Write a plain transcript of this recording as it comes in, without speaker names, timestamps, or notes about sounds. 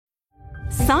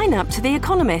Sign up to The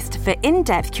Economist for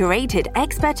in-depth curated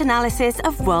expert analysis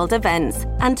of world events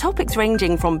and topics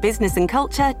ranging from business and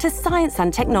culture to science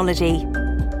and technology.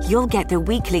 You'll get the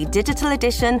weekly digital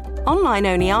edition,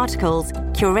 online-only articles,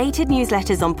 curated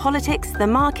newsletters on politics, the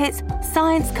markets,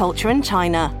 science, culture and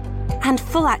China, and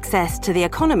full access to The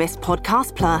Economist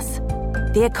Podcast Plus.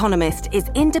 The Economist is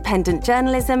independent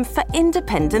journalism for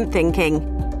independent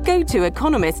thinking. Go to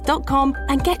economist.com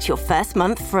and get your first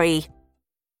month free.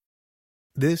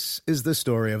 This is the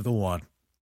story of the one.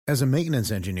 As a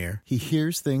maintenance engineer, he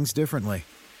hears things differently.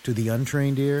 To the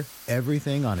untrained ear,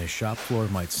 everything on his shop floor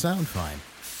might sound fine,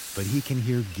 but he can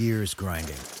hear gears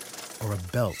grinding or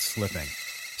a belt slipping.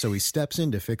 So he steps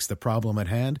in to fix the problem at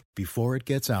hand before it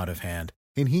gets out of hand.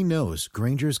 And he knows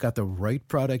Grainger's got the right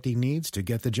product he needs to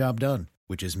get the job done,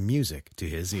 which is music to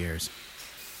his ears.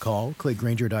 Call, click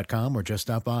Grainger.com, or just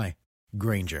stop by.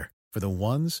 Grainger, for the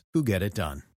ones who get it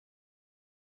done.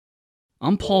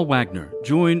 I'm Paul Wagner.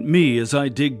 Join me as I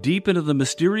dig deep into the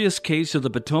mysterious case of the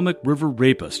Potomac River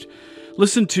rapist.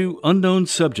 Listen to Unknown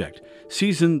Subject,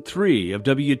 Season 3 of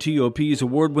WTOP's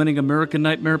award-winning American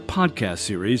Nightmare podcast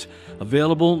series,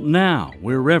 available now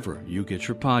wherever you get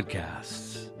your podcasts.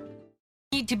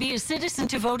 Need to be a citizen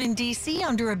to vote in D.C.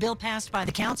 under a bill passed by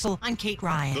the council. I'm Kate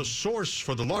Ryan. The source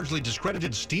for the largely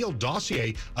discredited Steele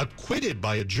dossier acquitted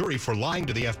by a jury for lying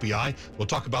to the FBI. We'll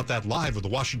talk about that live with the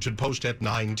Washington Post at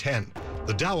 9:10.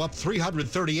 The Dow up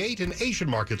 338 and Asian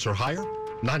markets are higher.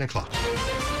 9 o'clock.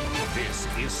 This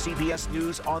is CBS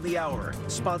News on the Hour,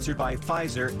 sponsored by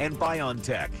Pfizer and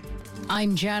BioNTech.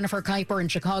 I'm Jennifer Kuiper. In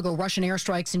Chicago, Russian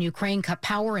airstrikes in Ukraine cut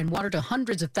power and water to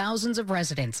hundreds of thousands of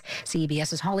residents.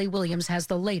 CBS's Holly Williams has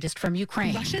the latest from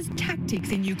Ukraine. Russia's tactics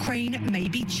in Ukraine may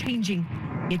be changing.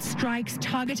 Its strikes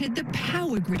targeted the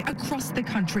power grid across the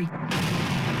country.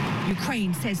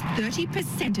 Ukraine says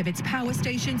 30% of its power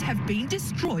stations have been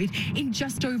destroyed in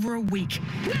just over a week,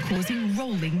 causing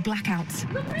rolling blackouts.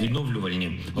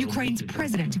 Ukraine's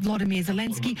President Volodymyr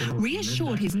Zelensky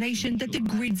reassured his nation that the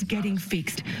grid's getting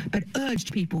fixed, but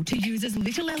urged people to use as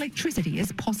little electricity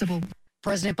as possible.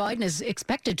 President Biden is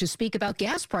expected to speak about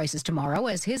gas prices tomorrow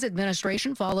as his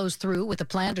administration follows through with a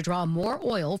plan to draw more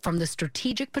oil from the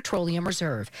Strategic Petroleum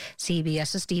Reserve.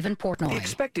 CBS's Stephen Portnoy. The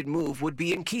expected move would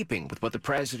be in keeping with what the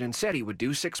president said he would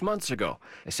do 6 months ago,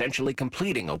 essentially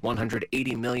completing a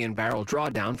 180 million barrel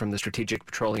drawdown from the Strategic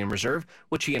Petroleum Reserve,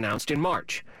 which he announced in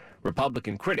March.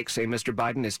 Republican critics say Mr.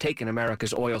 Biden has taken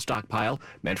America's oil stockpile,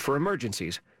 meant for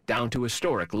emergencies, down to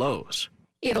historic lows.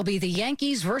 It'll be the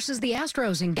Yankees versus the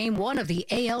Astros in Game 1 of the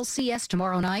ALCS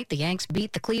tomorrow night. The Yanks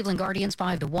beat the Cleveland Guardians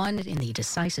 5-1 in the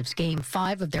decisive Game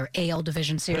 5 of their AL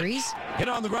Division Series. Hit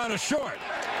on the ground is short.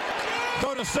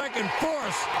 Go to second,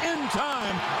 force, in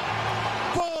time.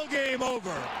 Ball game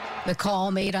over. The call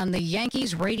made on the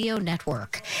Yankees radio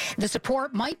network. The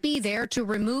support might be there to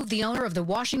remove the owner of the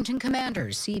Washington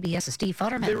Commanders. CBS's Steve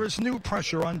Futterman. There is new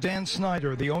pressure on Dan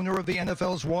Snyder, the owner of the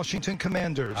NFL's Washington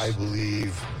Commanders. I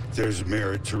believe there's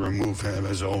merit to remove him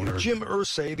as owner. Jim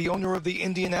Irsay, the owner of the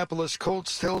Indianapolis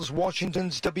Colts, tells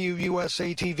Washington's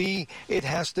WUSA-TV it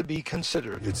has to be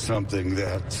considered. It's something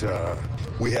that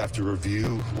we have to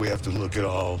review. We have to look at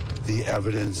all the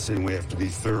evidence, and we have to be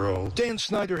thorough. Dan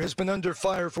Snyder has been under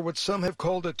fire for what some have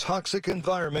called a toxic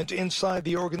environment inside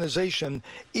the organization.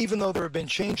 Even though there have been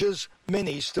changes,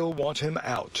 many still want him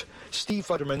out. Steve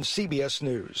Futterman, CBS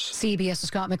News. CBS's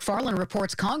Scott McFarland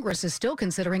reports Congress is still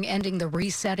considering ending the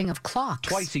resetting of clocks.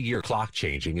 Twice-a-year clock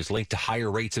changing is linked to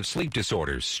higher rates of sleep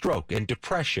disorders, stroke, and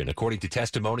depression, according to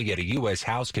testimony at a U.S.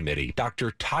 House committee.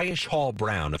 Dr. Tyesh Hall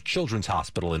Brown of Children's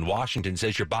Hospital in Washington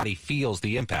says your body feels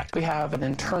the impact. We have an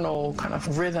internal kind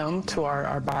of rhythm to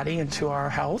our body and to our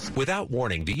health. Without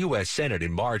warning, the U.S. Senate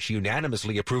in March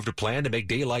unanimously approved a plan to make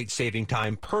daylight saving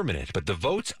time permanent, but the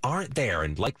votes aren't there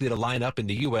and likely to line up in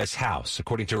the U.S. House,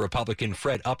 according to Republican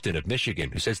Fred Upton of Michigan,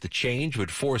 who says the change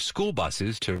would force school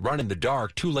buses to run in the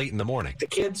dark too late in the morning. The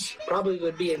kids probably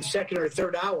would be in second or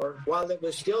third hour while it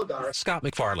was still dark. Scott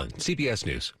McFarland, CBS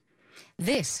News.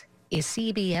 This is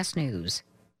CBS News.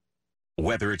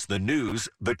 Whether it's the news,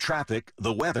 the traffic,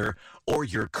 the weather, or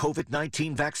your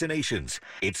COVID-19 vaccinations,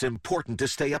 it's important to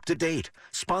stay up to date.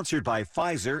 Sponsored by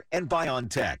Pfizer and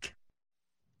BioNTech.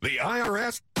 The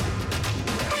IRS.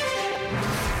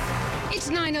 It's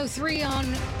 9:03 on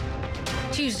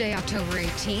Tuesday, October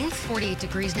 18th. 48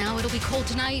 degrees now. It'll be cold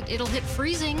tonight. It'll hit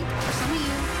freezing for some of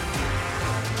you.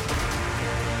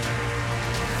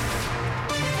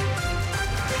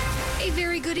 A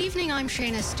very good evening. I'm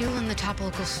Shayna Stuhlen. The top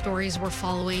local stories we're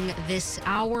following this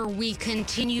hour. We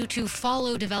continue to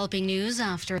follow developing news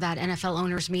after that NFL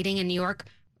owners meeting in New York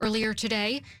earlier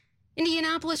today.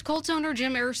 Indianapolis Colts owner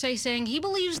Jim Irsay saying he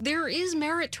believes there is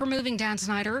merit to removing Dan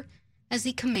Snyder as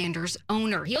the Commanders'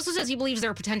 owner. He also says he believes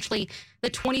there are potentially the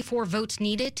 24 votes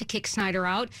needed to kick Snyder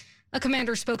out. A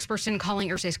Commanders spokesperson calling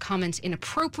Irsay's comments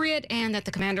inappropriate and that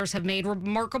the Commanders have made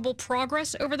remarkable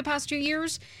progress over the past 2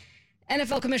 years.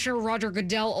 NFL Commissioner Roger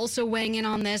Goodell also weighing in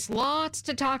on this. Lots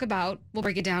to talk about. We'll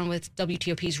break it down with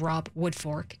WTOP's Rob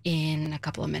Woodfork in a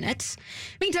couple of minutes.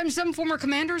 Meantime, some former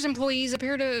Commanders employees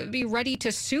appear to be ready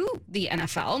to sue the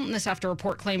NFL. This after a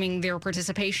report claiming their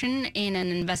participation in an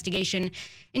investigation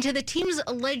into the team's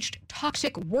alleged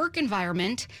toxic work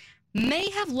environment may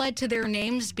have led to their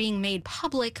names being made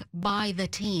public by the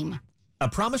team. A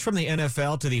promise from the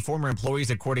NFL to the former employees,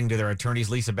 according to their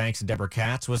attorneys Lisa Banks and Deborah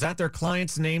Katz, was that their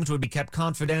clients' names would be kept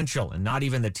confidential and not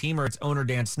even the team or its owner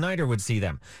Dan Snyder would see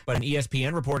them. But an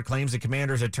ESPN report claims the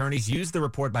Commanders' attorneys used the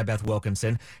report by Beth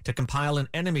Wilkinson to compile an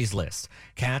enemies list.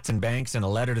 Katz and Banks, in a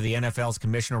letter to the NFL's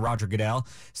Commissioner Roger Goodell,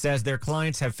 says their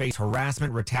clients have faced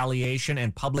harassment, retaliation,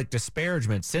 and public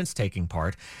disparagement since taking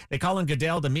part. They call on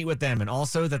Goodell to meet with them and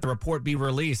also that the report be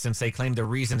released, since they claim the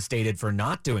reason stated for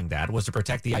not doing that was to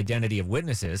protect the identity of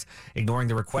witnesses. Ignoring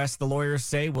the request, the lawyers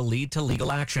say will lead to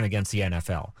legal action against the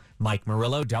NFL. Mike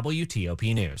Murillo,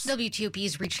 WTOP News.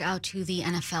 WTOP's reached out to the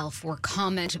NFL for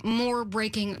comment. More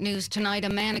breaking news tonight. A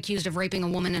man accused of raping a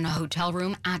woman in a hotel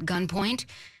room at gunpoint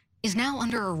is now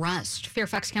under arrest.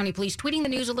 Fairfax County Police tweeting the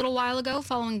news a little while ago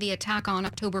following the attack on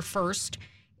October 1st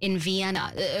in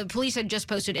Vienna. Police had just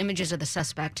posted images of the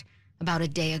suspect about a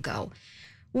day ago.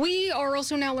 We are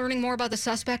also now learning more about the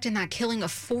suspect in that killing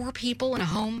of 4 people in a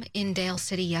home in Dale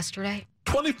City yesterday.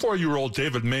 24-year-old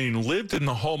David Main lived in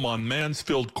the home on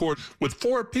Mansfield Court with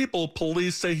 4 people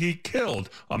police say he killed: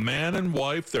 a man and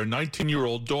wife, their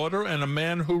 19-year-old daughter, and a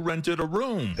man who rented a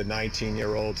room. The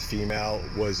 19-year-old female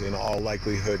was in all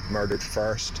likelihood murdered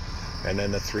first, and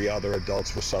then the 3 other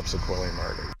adults were subsequently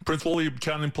murdered. Prince William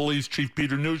County Police Chief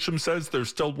Peter Newsham says they're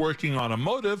still working on a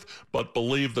motive, but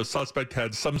believe the suspect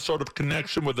had some sort of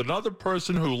connection with another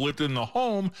person who lived in the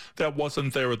home that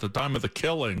wasn't there at the time of the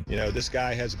killing. You know, this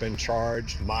guy has been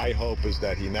charged. My hope is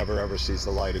that he never ever sees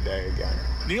the light of day again.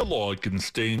 Neil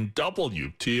Augenstein,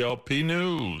 WTOP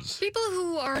News. People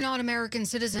who are not American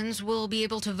citizens will be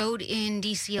able to vote in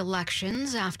D.C.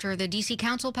 elections after the D.C.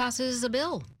 Council passes a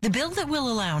bill. The bill that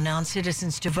will allow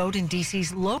non-citizens to vote in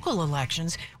D.C.'s local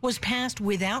elections was passed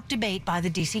without debate by the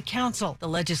D.C. Council. The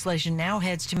legislation now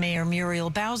heads to Mayor Muriel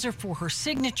Bowser for her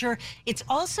signature. It's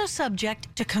also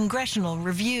subject to congressional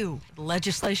review. The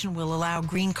legislation will allow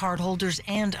green card holders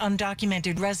and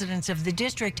undocumented residents of the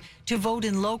district to vote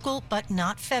in local but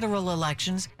not federal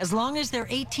elections as long as they're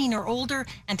 18 or older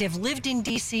and have lived in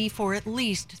D.C. for at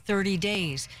least 30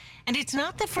 days. And it's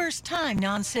not the first time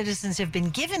non-citizens have been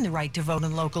given the right to vote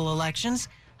in local elections.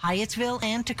 Hyattsville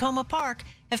and Tacoma Park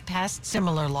have passed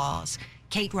similar laws.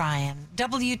 Kate Ryan,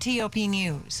 WTOP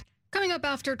News. Coming up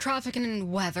after traffic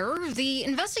and weather, the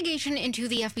investigation into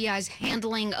the FBI's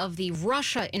handling of the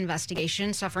Russia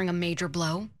investigation suffering a major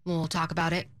blow. We'll talk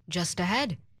about it just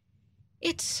ahead.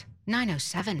 It's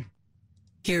 9:07.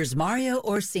 Here's Mario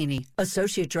Orsini,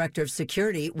 Associate Director of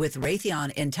Security with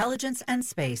Raytheon Intelligence and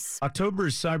Space. October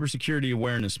is Cybersecurity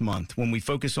Awareness Month, when we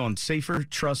focus on safer,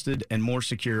 trusted, and more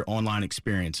secure online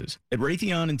experiences. At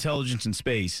Raytheon Intelligence and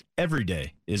Space, every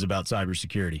day is about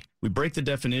cybersecurity. We break the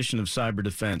definition of cyber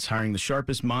defense, hiring the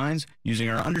sharpest minds, using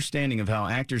our understanding of how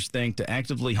actors think to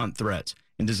actively hunt threats,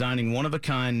 and designing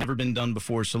one-of-a-kind,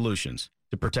 never-been-done-before solutions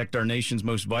to protect our nation's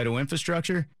most vital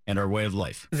infrastructure and our way of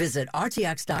life. Visit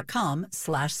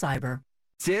rtx.com/cyber.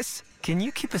 Sis, can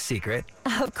you keep a secret?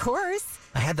 Of course.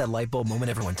 I had that light bulb moment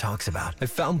everyone talks about. I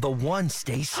found the one,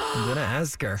 Stace. I'm gonna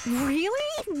ask her.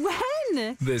 Really?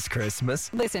 When? This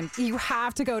Christmas. Listen, you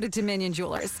have to go to Dominion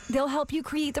Jewelers. They'll help you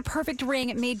create the perfect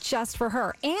ring made just for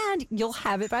her, and you'll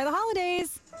have it by the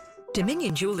holidays.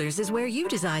 Dominion Jewelers is where you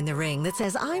design the ring that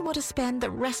says, I want to spend the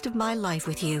rest of my life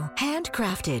with you.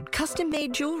 Handcrafted,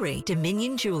 custom-made jewelry.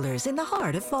 Dominion Jewelers in the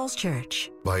heart of Falls Church.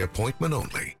 By appointment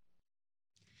only.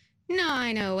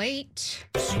 9:08.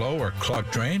 Slow or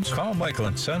clogged drains? Call Michael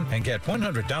 & Son and get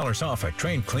 $100 off at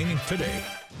drain cleaning today.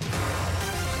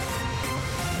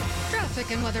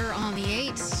 Traffic and weather on the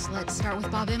 8s. Let's start with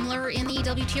Bob Imler in the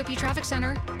WTOP Traffic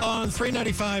Center. On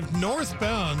 395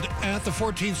 northbound at the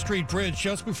 14th Street Bridge,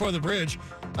 just before the bridge.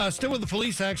 Still with the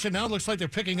police action. Now it looks like they're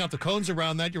picking up the cones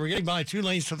around that. You were getting by 2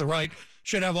 lanes to the right.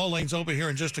 Should have all lanes open here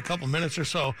in just a couple minutes or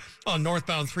so on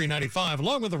northbound 395,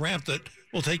 along with the ramp that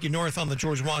will take you north on the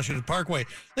George Washington Parkway.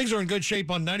 Things are in good shape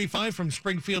on 95 from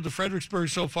Springfield to Fredericksburg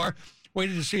so far.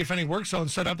 waiting to see if any work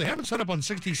zones set up. They haven't set up on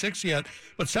 66 yet,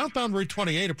 but southbound Route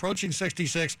 28 approaching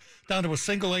 66 down to a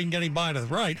single lane getting by to the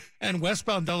right, and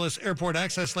westbound Dulles Airport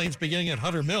access lanes beginning at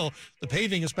Hunter Mill. The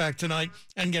paving is back tonight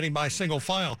and getting by single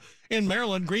file. In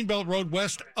Maryland, Greenbelt Road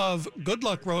west of Good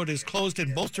Luck Road is closed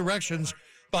in both directions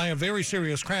by a very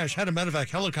serious crash. Had a medevac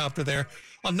helicopter there.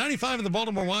 On 95 of the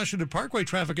Baltimore-Washington Parkway,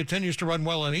 traffic continues to run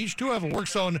well on each. Do have a work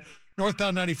zone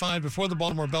northbound 95 before the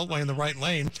Baltimore Beltway in the right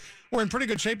lane. We're in pretty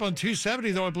good shape on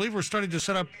 270, though I believe we're starting to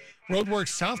set up roadworks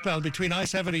southbound between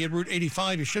I-70 and Route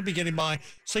 85. You should be getting by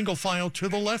single file to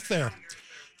the left there.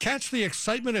 Catch the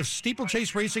excitement of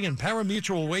steeplechase racing and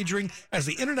pari-mutuel wagering as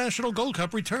the International Gold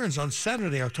Cup returns on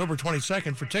Saturday, October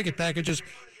 22nd. For ticket packages,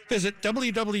 visit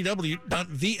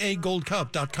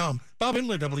www.vagoldcup.com. Bob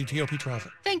Inler, WTOP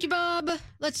Traffic. Thank you, Bob.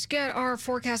 Let's get our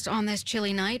forecast on this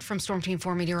chilly night from Storm Team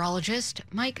 4 meteorologist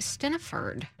Mike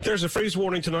Stiniford. There's a freeze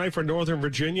warning tonight for northern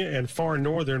Virginia and far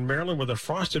northern Maryland with a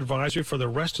frost advisory for the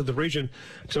rest of the region.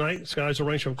 Tonight, skies will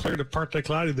range from clear to partly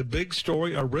cloudy. The big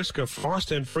story, a risk of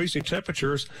frost and freezing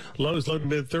temperatures. Lows low to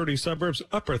mid-30s, suburbs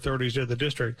upper 30s near the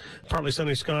district. Partly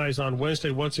sunny skies on Wednesday,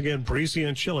 once again breezy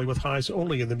and chilly with highs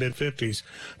only in the mid-50s.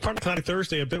 Partly cloudy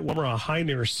Thursday, a bit warmer, a high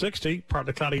near 60.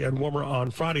 Partly cloudy and warmer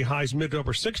on Friday, highs mid to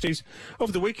upper 60s.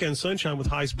 Over the weekend, sunshine with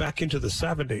highs back into the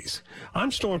 70s.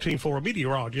 I'm Storm Team 4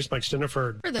 meteorologist Mike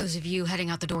Stiniford. For those of you heading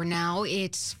out the door now,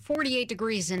 it's 48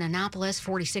 degrees in Annapolis,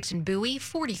 46 in Bowie,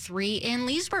 43 in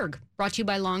Leesburg. Brought to you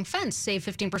by Long Fence. Save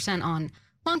 15% on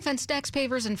Long Fence decks,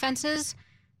 pavers, and fences.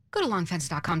 Go to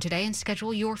longfence.com today and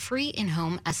schedule your free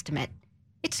in-home estimate.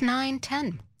 It's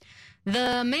 9:10.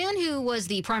 The man who was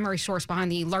the primary source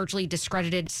behind the largely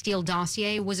discredited Steele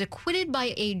dossier was acquitted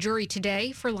by a jury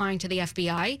today for lying to the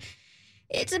FBI.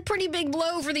 It's a pretty big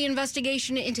blow for the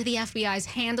investigation into the FBI's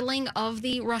handling of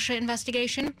the Russia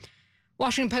investigation.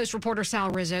 Washington Post reporter Sal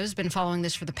Rizzo has been following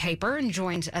this for the paper and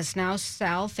joins us now.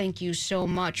 Sal, thank you so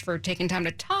much for taking time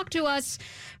to talk to us.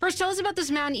 First, tell us about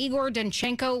this man, Igor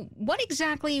Danchenko. What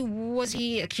exactly was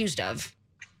he accused of?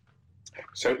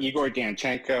 So Igor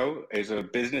Danchenko is a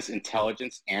business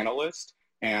intelligence analyst,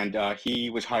 and he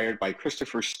was hired by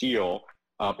Christopher Steele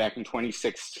back in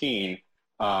 2016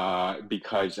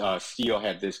 because Steele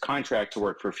had this contract to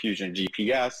work for Fusion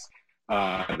GPS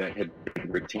that had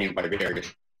been retained by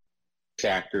various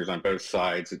actors on both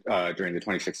sides during the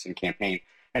 2016 campaign.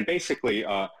 And basically,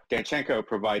 Danchenko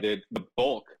provided the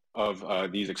bulk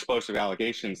of these explosive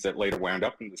allegations that later wound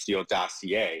up in the Steele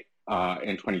dossier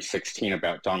in 2016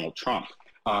 about Donald Trump.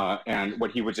 And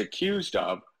what he was accused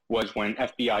of was when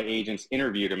FBI agents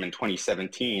interviewed him in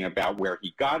 2017 about where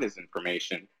he got his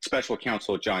information, Special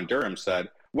Counsel John Durham said,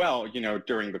 well, you know,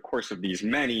 during the course of these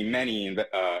many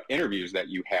interviews that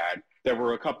you had, there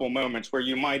were a couple moments where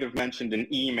you might have mentioned an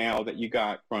email that you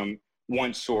got from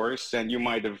one source, and you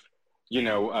might have, you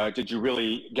know, did you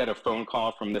really get a phone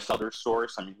call from this other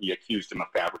source? I mean, he accused him of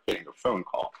fabricating a phone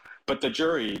call. But the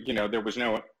jury, you know, there was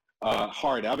no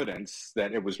hard evidence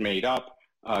that it was made up,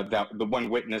 that the one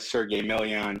witness, Sergei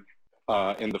Milyan,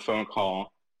 in the phone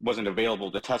call wasn't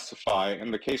available to testify,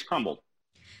 and the case crumbled.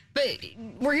 But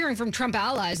we're hearing from Trump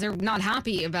allies, they're not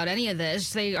happy about any of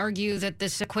this. They argue that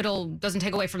this acquittal doesn't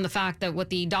take away from the fact that what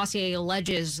the dossier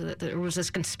alleges, that there was this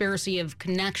conspiracy of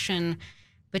connection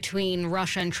between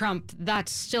Russia and Trump, that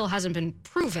still hasn't been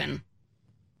proven.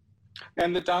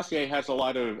 And the dossier has a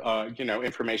lot of, you know,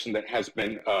 information that has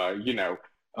been, you know,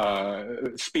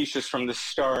 specious from the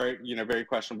start, you know, very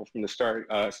questionable from the start,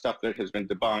 stuff that has been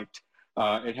debunked.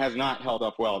 It has not held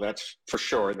up well, that's for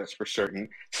sure, that's for certain.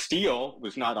 Steele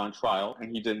was not on trial,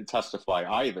 and he didn't testify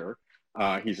either.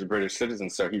 He's a British citizen,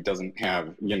 so he doesn't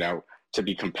have, you know, to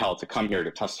be compelled to come here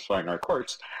to testify in our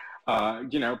courts.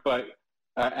 You know, but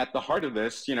at the heart of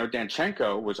this, you know,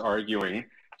 Danchenko was arguing,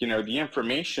 you know, the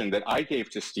information that I gave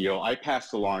to Steele, I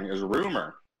passed along as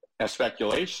rumor, as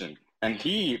speculation, and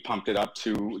he pumped it up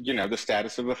to, you know, the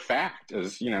status of a fact,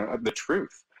 as, you know, the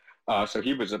truth. So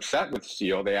he was upset with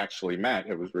Steele. They actually met.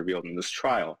 It was revealed in this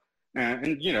trial.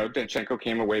 And, you know, Danchenko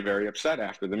came away very upset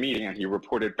after the meeting, and he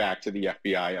reported back to the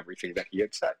FBI everything that he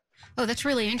had said. Oh, that's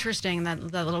really interesting, that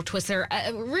little twist there.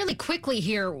 Really quickly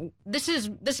here, this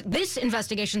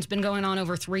investigation's been going on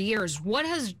over 3 years. What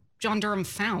has John Durham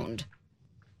found?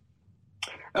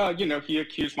 You know, he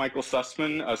accused Michael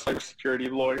Sussman, a cybersecurity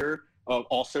lawyer,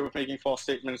 also of making false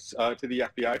statements to the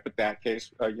FBI, but that case,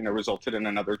 you know, resulted in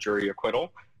another jury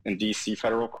acquittal in D.C.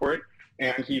 federal court.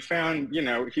 And he found, you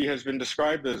know, he has been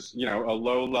described as, you know, a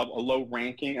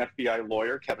low-ranking FBI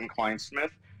lawyer, Kevin Kleinsmith.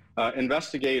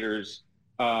 Investigators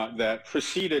that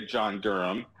preceded John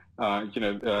Durham, you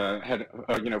know, had,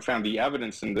 you know, found the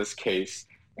evidence in this case,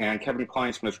 and Kevin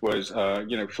Kleinsmith was,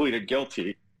 you know, pleaded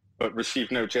guilty but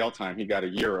received no jail time. He got a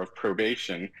year of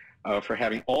probation for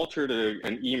having altered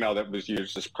an email that was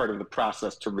used as part of the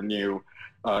process to renew,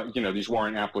 these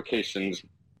warrant applications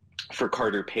for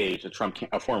Carter Page,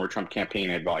 a former Trump campaign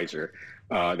advisor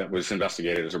that was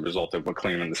investigated as a result of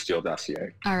McClain and the Steele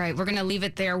dossier. All right, we're going to leave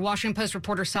it there. Washington Post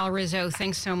reporter Sal Rizzo,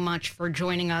 thanks so much for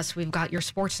joining us. We've got your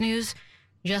sports news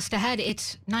just ahead.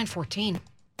 It's 9:14.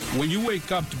 When you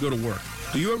wake up to go to work,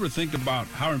 do you ever think about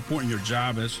how important your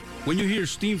job is? When you hear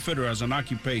steam fitter as an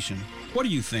occupation, what do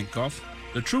you think of?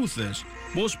 The truth is,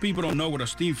 most people don't know what a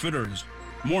steam fitter is.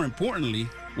 More importantly,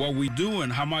 what we do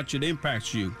and how much it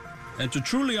impacts you. And to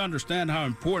truly understand how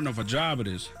important of a job it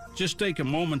is, just take a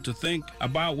moment to think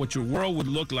about what your world would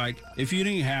look like if you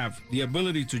didn't have the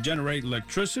ability to generate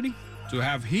electricity, to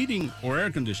have heating or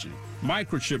air conditioning,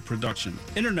 microchip production,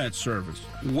 internet service,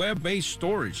 web-based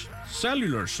storage,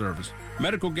 cellular service,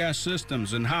 medical gas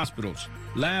systems in hospitals,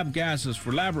 lab gases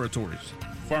for laboratories,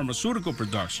 pharmaceutical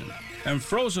production, and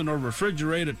frozen or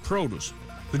refrigerated produce.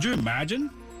 Could you imagine?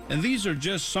 And these are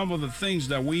just some of the things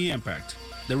that we impact.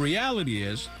 The reality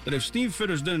is that if steam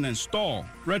fitters didn't install,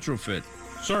 retrofit,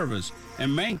 service,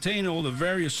 and maintain all the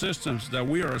various systems that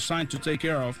we are assigned to take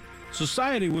care of,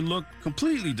 society would look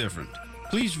completely different.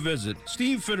 Please visit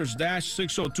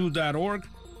steamfitters-602.org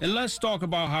and let's talk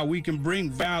about how we can bring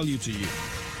value to you.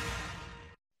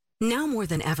 Now more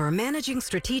than ever, managing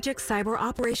strategic, cyber,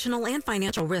 operational, and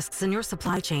financial risks in your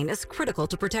supply chain is critical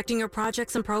to protecting your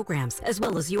projects and programs, as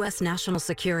well as U.S. national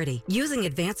security. Using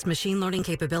advanced machine learning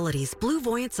capabilities, Blue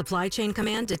Voyant Supply Chain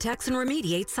Command detects and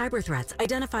remediates cyber threats,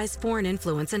 identifies foreign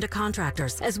influence into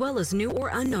contractors, as well as new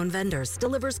or unknown vendors,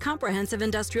 delivers comprehensive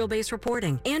industrial-based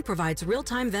reporting, and provides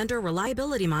real-time vendor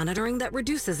reliability monitoring that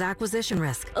reduces acquisition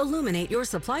risk. Illuminate your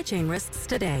supply chain risks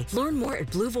today. Learn more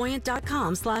at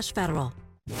bluevoyant.com/federal.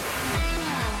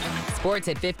 Sports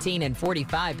at 15 and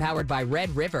 45, powered by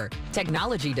Red River.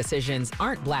 Technology decisions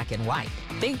aren't black and white.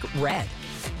 Think red.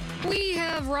 We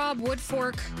have Rob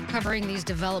Woodfork covering these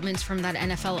developments from that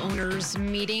NFL owners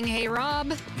meeting. Hey,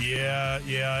 Rob. Yeah,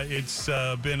 it's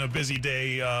been a busy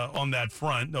day on that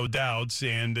front, no doubts,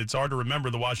 and it's hard to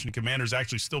remember the Washington Commanders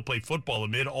actually still play football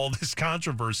amid all this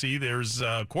controversy. There's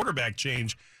a quarterback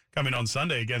change coming on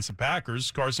Sunday against the Packers.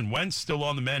 Carson Wentz still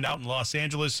on the mend out in Los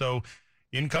Angeles, so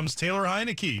in comes Taylor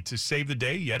Heineke to save the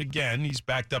day yet again. He's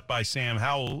backed up by Sam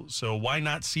Howell, so why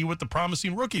not see what the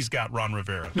promising rookie's got, Ron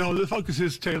Rivera? No, the focus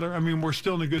is Taylor. I mean, we're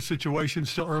still in a good situation,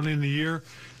 still early in the year.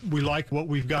 We like what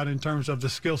we've got in terms of the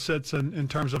skill sets and in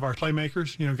terms of our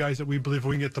playmakers, guys that we believe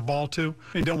we can get the ball to.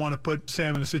 And don't want to put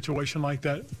Sam in a situation like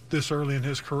that this early in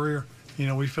his career.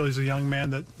 We feel he's a young man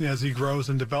that as he grows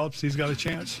and develops, he's got a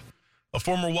chance. A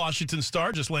former Washington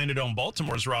star just landed on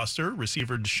Baltimore's roster.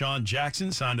 Receiver Deshaun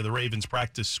Jackson signed to the Ravens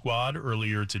practice squad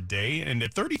earlier today. And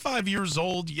at 35 years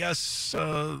old, yes,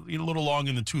 a little long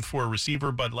in the tooth for a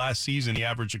receiver, but last season he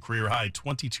averaged a career-high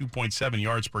 22.7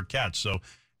 yards per catch. So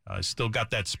still got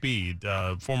that speed.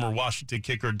 Former Washington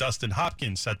kicker Dustin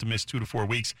Hopkins set to miss 2 to 4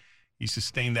 weeks. He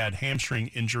sustained that hamstring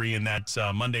injury in that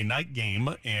Monday night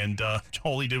game, and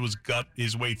all he did was gut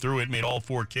his way through it, made all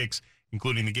 4 kicks,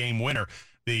 including the game winner.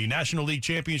 The National League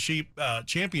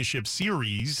Championship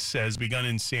Series has begun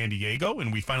in San Diego,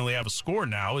 and we finally have a score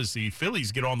now as the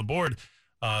Phillies get on the board.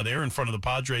 They're in front of the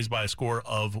Padres by a score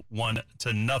of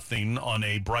 1-0 on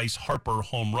a Bryce Harper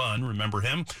home run. Remember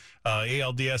him?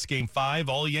 ALDS Game 5,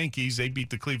 all Yankees. They beat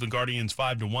the Cleveland Guardians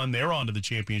 5-1. They're on to the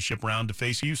championship round to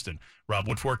face Houston. Rob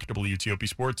Woodfork, WTOP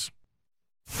Sports.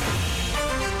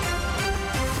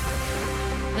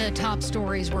 The top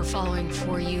stories we're following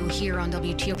for you here on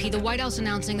WTOP. The White House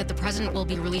announcing that the president will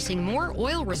be releasing more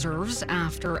oil reserves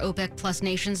after OPEC Plus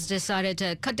nations decided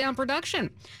to cut down production.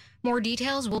 More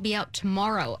details will be out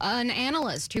tomorrow. An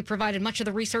analyst who provided much of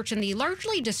the research in the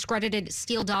largely discredited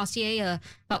Steele dossier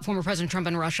about former President Trump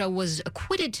and Russia was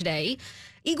acquitted today.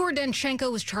 Igor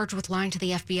Danchenko was charged with lying to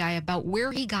the FBI about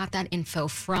where he got that info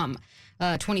from.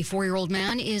 A 24-year-old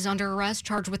man is under arrest,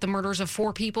 charged with the murders of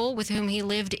 4 people with whom he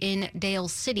lived in Dale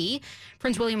City.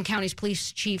 Prince William County's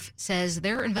police chief says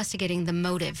they're investigating the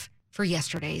motive for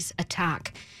yesterday's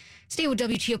attack. Stay with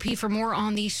WTOP for more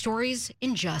on these stories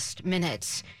in just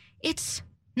minutes. It's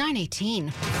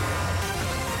 9:18.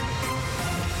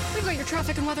 We've got your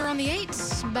traffic and weather on the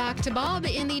 8s. Back to Bob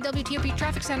in the WTOP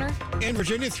Traffic Center. In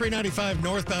Virginia, 395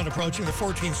 northbound approaching the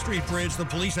 14th Street Bridge. The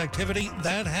police activity,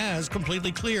 that has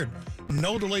completely cleared.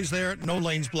 No delays there, no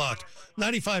lanes blocked.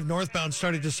 95 northbound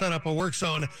starting to set up a work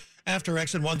zone after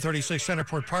exit 136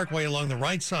 Centerport Parkway along the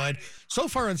right side. So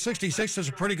far on 66, there's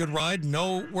a pretty good ride.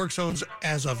 No work zones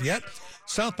as of yet.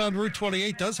 Southbound Route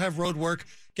 28 does have road work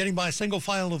getting by single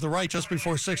file to the right just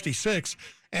before 66.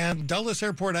 And Dulles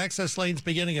Airport access lanes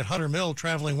beginning at Hunter Mill,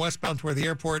 traveling westbound toward the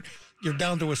airport. You're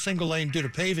down to a single lane due to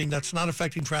paving. That's not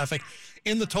affecting traffic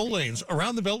in the toll lanes.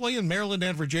 Around the Beltway in Maryland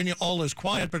and Virginia, all is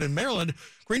quiet. But in Maryland,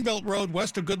 Greenbelt Road,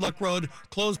 west of Good Luck Road,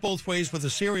 closed both ways with a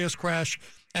serious crash.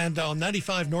 And on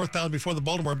 95 northbound before the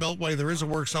Baltimore Beltway, there is a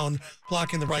work zone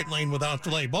blocking the right lane without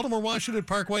delay. Baltimore-Washington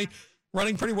Parkway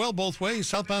running pretty well both ways.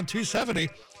 Southbound 270,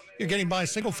 you're getting by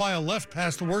single file left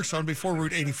past the work zone before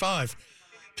Route 85.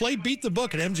 Play Beat the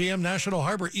Book at MGM National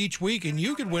Harbor each week, and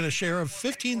you could win a share of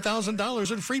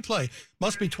 $15,000 in free play.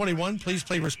 Must be 21. Please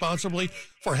play responsibly.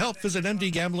 For help, visit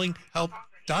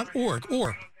mdgamblinghelp.org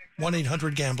or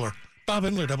 1-800-GAMBLER. Bob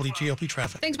Inler, WTOP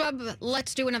Traffic. Thanks, Bob.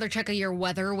 Let's do another check of your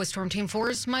weather with Storm Team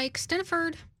 4's Mike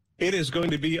Stiniford. It is going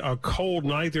to be a cold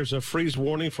night. There's a freeze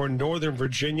warning for northern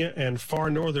Virginia and far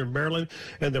northern Maryland,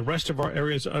 and the rest of our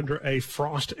areas under a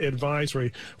frost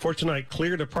advisory. For tonight,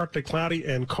 clear to partly cloudy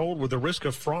and cold with the risk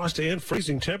of frost and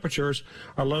freezing temperatures.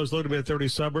 Our lows low to mid-30s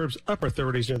suburbs, upper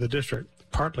 30s near the district.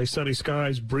 Partly sunny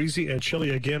skies, breezy and chilly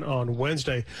again on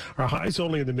Wednesday. Our highs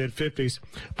only in the mid-50s.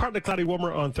 Partly cloudy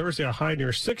warmer on Thursday, a high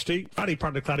near 60. Friday,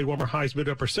 partly cloudy warmer, highs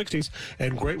mid-upper 60s,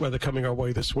 and great weather coming our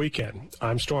way this weekend.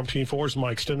 I'm Storm Team 4's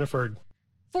Mike Stiniford.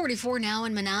 44 now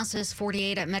in Manassas,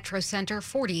 48 at Metro Center,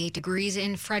 48 degrees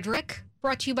in Frederick.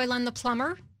 Brought to you by Len the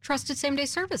Plumber. Trusted same-day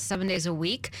service 7 days a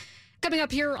week. Coming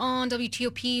up here on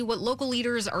WTOP, what local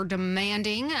leaders are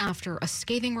demanding after a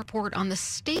scathing report on the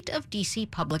state of D.C.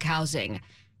 public housing.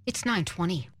 It's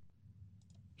 9:20.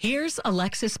 Here's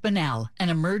Alexis Bunnell, an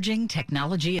emerging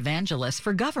technology evangelist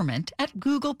for government at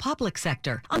Google Public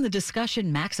Sector, on the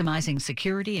discussion Maximizing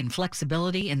Security and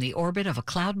Flexibility in the Orbit of a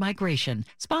Cloud Migration,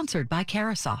 sponsored by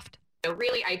Carahsoft. So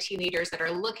really IT leaders that are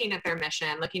looking at their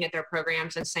mission, looking at their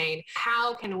programs and saying,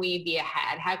 how can we be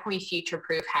ahead? How can we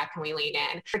future-proof? How can we lean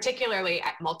in? Particularly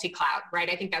at multi-cloud, right?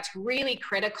 I think that's really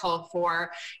critical for,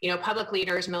 public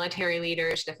leaders, military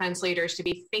leaders, defense leaders to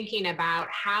be thinking about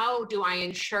how do I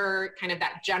ensure kind of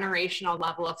that generational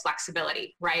level of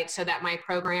flexibility, right? So that my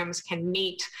programs can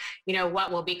meet,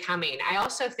 what will be coming. I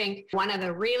also think one of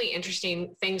the really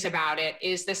interesting things about it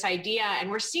is this idea, and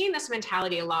we're seeing this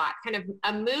mentality a lot, kind of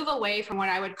a move away from what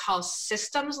I would call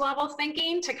systems level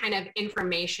thinking to kind of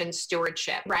information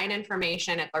stewardship, right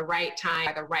information at the right time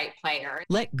by the right player.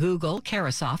 Let Google,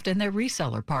 Carahsoft, and their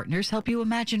reseller partners help you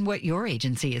imagine what your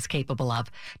agency is capable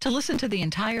of. To listen to the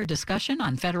entire discussion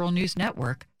on Federal News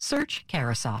Network, search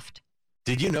Carahsoft.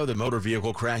 Did you know that motor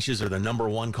vehicle crashes are the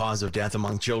 #1 cause of death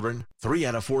among children? 3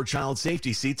 out of 4 child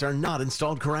safety seats are not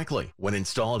installed correctly. When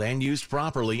installed and used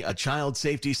properly, a child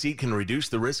safety seat can reduce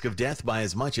the risk of death by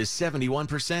as much as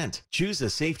 71%. Choose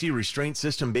a safety restraint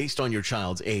system based on your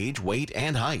child's age, weight,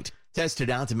 and height. Test it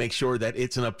out to make sure that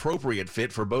it's an appropriate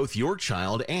fit for both your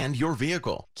child and your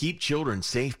vehicle. Keep children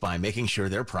safe by making sure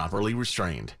they're properly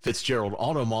restrained. Fitzgerald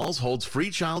Auto Malls holds free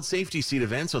child safety seat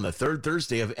events on the 3rd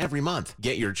Thursday of every month.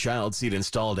 Get your child seat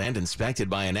installed and inspected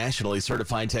by a nationally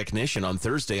certified technician on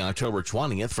Thursday, October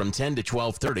 20th from 10 to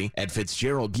 12:30 at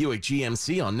Fitzgerald Buick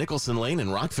GMC on Nicholson Lane in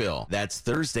Rockville. That's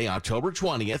Thursday, October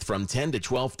 20th from 10 to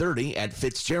 12:30 at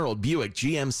Fitzgerald Buick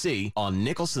GMC on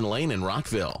Nicholson Lane in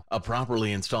Rockville. A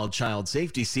properly installed child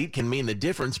safety seat can mean the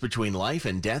difference between life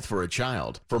and death for a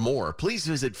child. For more, please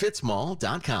visit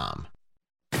fitzmall.com.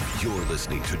 You're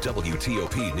listening to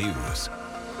WTOP News.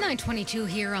 9:22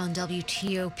 here on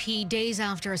WTOP, days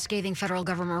after a scathing federal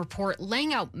government report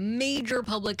laying out major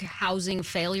public housing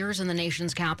failures in the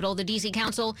nation's capital. The D.C.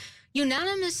 Council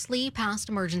unanimously passed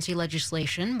emergency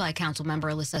legislation by Council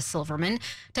member Alyssa Silverman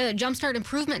to jumpstart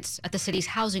improvements at the city's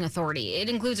housing authority. It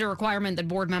includes a requirement that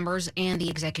board members and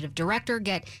the executive director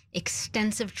get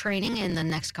extensive training in the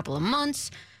next couple of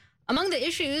months. Among the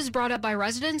issues brought up by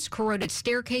residents, corroded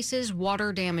staircases,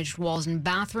 water-damaged walls and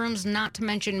bathrooms, not to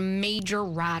mention major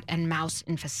rat and mouse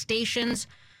infestations.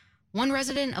 One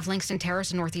resident of Langston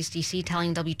Terrace in Northeast D.C.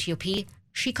 telling WTOP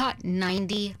she caught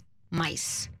 90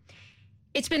 mice.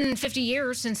 It's been 50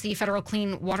 years since the Federal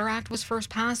Clean Water Act was first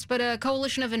passed, but a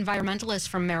coalition of environmentalists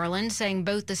from Maryland saying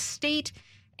both the state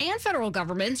and federal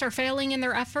governments are failing in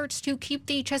their efforts to keep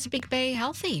the Chesapeake Bay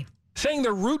healthy. Saying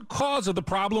the root cause of the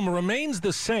problem remains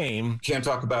the same. Can't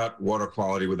talk about water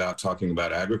quality without talking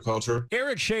about agriculture.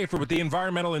 Eric Schaefer with the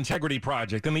Environmental Integrity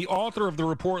Project and the author of the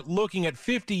report looking at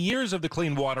 50 years of the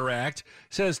Clean Water Act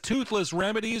says toothless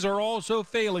remedies are also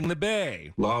failing the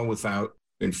Bay. Law without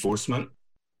enforcement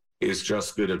is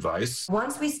just good advice.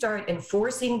 Once we start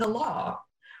enforcing the law,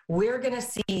 we're going to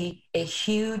see a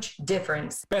huge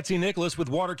difference. Betsy Nicholas with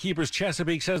Waterkeepers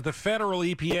Chesapeake says the federal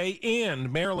EPA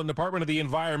and Maryland Department of the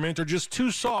Environment are just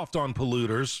too soft on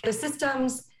polluters. The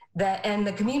systems and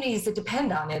the communities that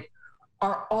depend on it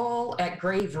are all at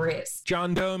grave risk.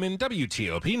 John Doman,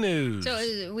 WTOP News.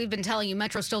 So we've been telling you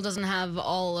Metro still doesn't have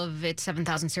all of its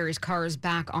 7000 series cars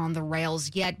back on the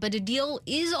rails yet, but a deal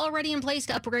is already in place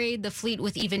to upgrade the fleet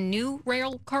with even new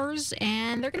rail cars,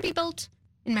 and they're going to be built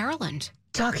in Maryland.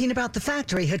 Talking about the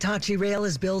factory Hitachi Rail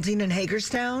is building in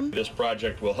Hagerstown. This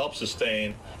project will help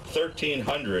sustain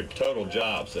 1,300 total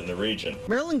jobs in the region.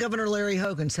 Maryland Governor Larry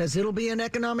Hogan says it'll be an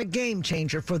economic game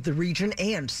changer for the region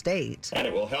and state. And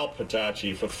it will help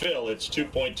Hitachi fulfill its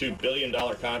 $2.2 billion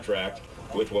contract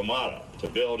with WMATA to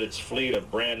build its fleet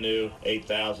of brand new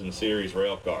 8000 series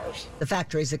rail cars. The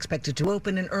factory is expected to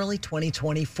open in early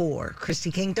 2024.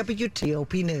 Christy King,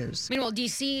 WTOP News. Meanwhile,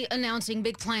 D.C. announcing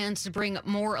big plans to bring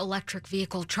more electric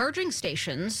vehicle charging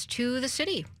stations to the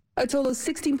city. A total of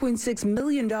 $16.6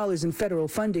 million in federal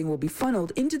funding will be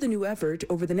funneled into the new effort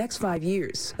over the next 5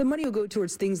 years. The money will go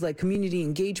towards things like community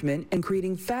engagement and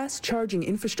creating fast charging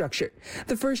infrastructure.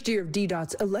 The first year of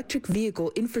DDOT's electric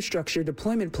vehicle infrastructure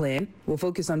deployment plan will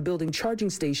focus on building charging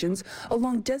stations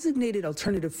along designated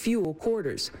alternative fuel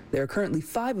corridors. There are currently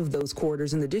 5 of those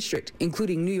corridors in the district,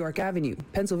 including New York Avenue,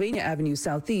 Pennsylvania Avenue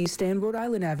Southeast, and Rhode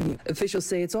Island Avenue. Officials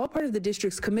say it's all part of the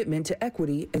district's commitment to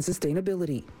equity and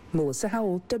sustainability. Melissa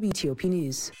Howell, WTOP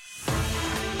News.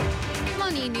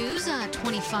 Money news at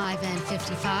 25 and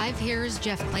 55. Here's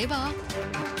Jeff Claybaugh.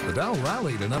 The Dow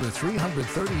rallied another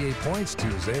 338 points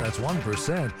Tuesday. That's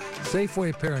 1%.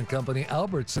 Safeway parent company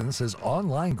Albertsons says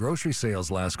online grocery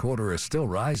sales last quarter are still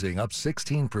rising, up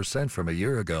 16% from a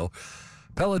year ago.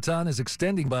 Peloton is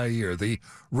extending by a year the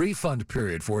refund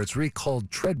period for its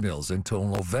recalled treadmills until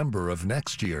November of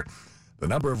next year. The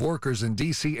number of workers in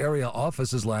D.C. area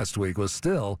offices last week was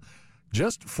still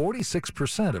just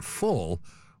 46% of full,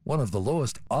 one of the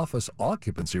lowest office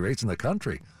occupancy rates in the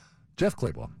country. Jeff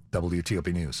Claybaugh,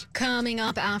 WTOP News. Coming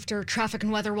up after traffic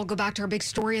and weather, we'll go back to our big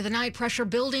story of the night. Pressure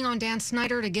building on Dan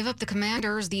Snyder to give up the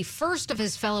Commanders, the first of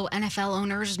his fellow NFL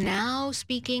owners now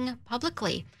speaking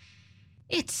publicly.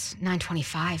 It's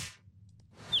 9:25.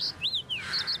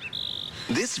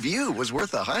 This view was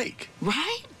worth a hike.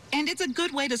 Right? And it's a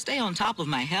good way to stay on top of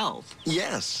my health.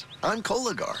 Yes, I'm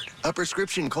Cologuard, a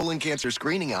prescription colon cancer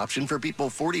screening option for people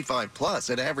 45 plus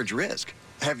at average risk.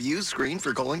 Have you screened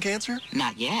for colon cancer?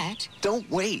 Not yet. Don't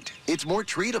wait. It's more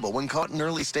treatable when caught in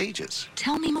early stages.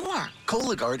 Tell me more.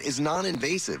 Cologuard is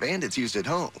non-invasive and it's used at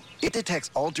home. It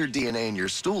detects altered DNA in your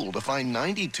stool to find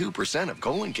 92% of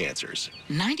colon cancers.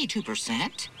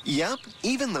 92%? Yep,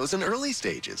 even those in early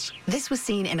stages. This was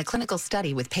seen in a clinical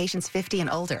study with patients 50 and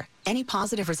older. Any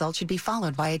positive result should be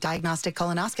followed by a diagnostic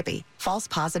colonoscopy. False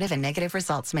positive and negative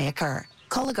results may occur.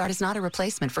 Cologuard is not a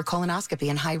replacement for colonoscopy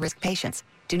in high-risk patients.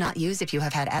 Do not use if you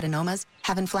have had adenomas,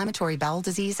 have inflammatory bowel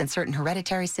disease and certain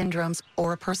hereditary syndromes,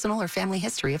 or a personal or family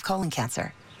history of colon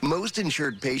cancer. Most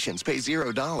insured patients pay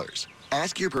 $0.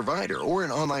 Ask your provider or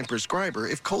an online prescriber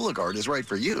if Cologuard is right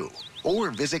for you, or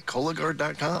visit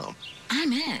Cologuard.com.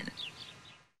 I'm in.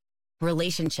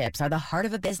 Relationships are the heart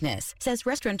of a business, says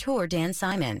restaurateur Dan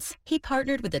Simons. He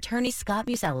partnered with attorney Scott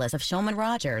Musellas of Shulman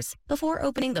Rogers before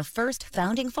opening the first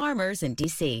Founding Farmers in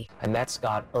D.C. I met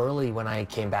Scott early when I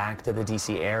came back to the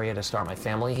D.C. area to start my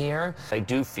family here. I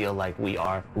do feel like we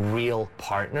are real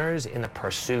partners in the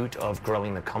pursuit of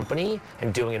growing the company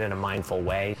and doing it in a mindful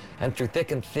way. And through thick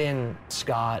and thin,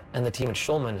 Scott and the team at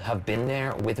Shulman have been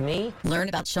there with me. Learn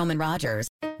about Shulman Rogers.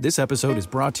 This episode is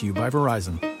brought to you by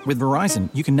Verizon. With Verizon,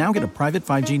 you can now get a private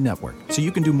 5G network, so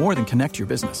you can do more than connect your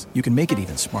business. You can make it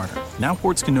even smarter. Now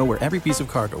ports can know where every piece of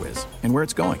cargo is and where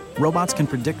it's going. Robots can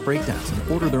predict breakdowns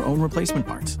and order their own replacement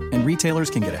parts. And retailers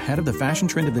can get ahead of the fashion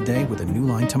trend of the day with a new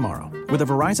line tomorrow. With a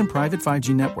Verizon private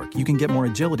 5G network, you can get more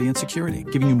agility and security,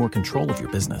 giving you more control of your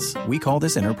business. We call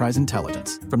this enterprise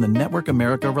intelligence. From the network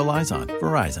America relies on,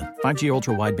 Verizon. 5G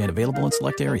ultra wideband available in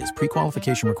select areas.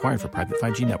 Pre-qualification required for private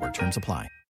 5G network. Terms apply.